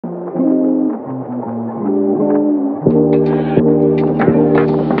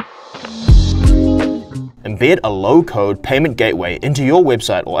Embed a low-code payment gateway into your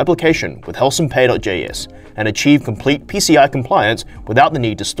website or application with HelcimPay.js and achieve complete PCI compliance without the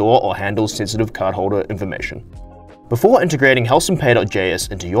need to store or handle sensitive cardholder information. Before integrating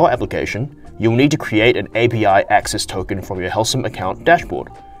HelcimPay.js into your application, you'll need to create an API access token from your Helcim account dashboard.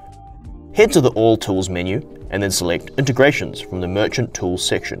 Head to the All Tools menu and then select Integrations from the Merchant Tools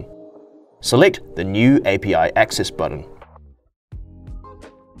section. Select the New API Access button.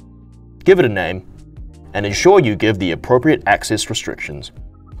 Give it a name, and ensure you give the appropriate access restrictions.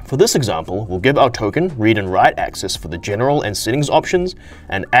 For this example, we'll give our token read and write access for the general and settings options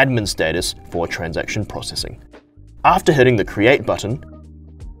and admin status for transaction processing. After hitting the Create button,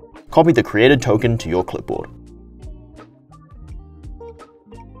 copy the created token to your clipboard.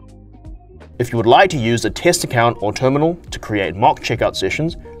 If you would like to use a test account or terminal to create mock checkout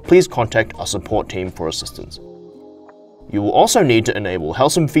sessions, please contact our support team for assistance. You will also need to enable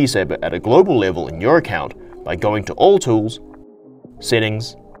Helcim Fee Saver at a global level in your account by going to All Tools,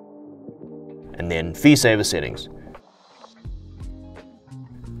 Settings, and then Fee Saver Settings.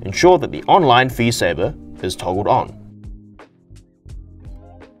 Ensure that the Online Fee Saver is toggled on.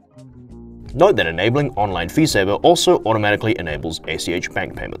 Note that enabling Online Fee Saver also automatically enables ACH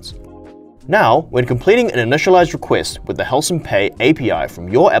bank payments. Now, when completing an initialized request with the HelcimPay API from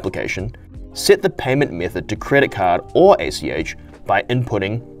your application, set the payment method to credit card or ACH by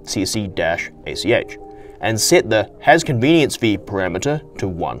inputting cc-ACH, and set the HasConvenienceFee parameter to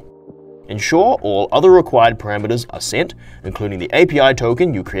 1. Ensure all other required parameters are set, including the API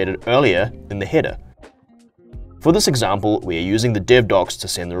token you created earlier in the header. For this example, we are using the dev docs to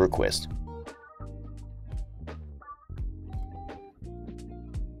send the request.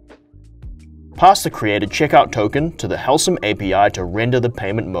 Pass the created checkout token to the Helcim API to render the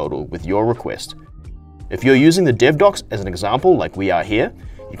payment modal with your request. If you're using the dev docs as an example like we are here,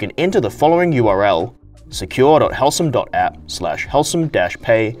 you can enter the following URL,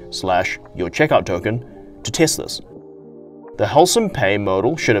 secure.helcim.app/helcim-pay/your-checkout-token to test this. The Helcim Pay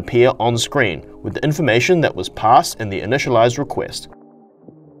modal should appear on screen with the information that was passed in the initialized request.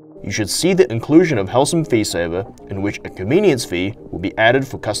 You should see the inclusion of Helcim Fee Saver, in which a convenience fee will be added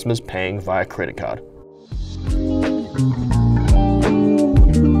for customers paying via credit card.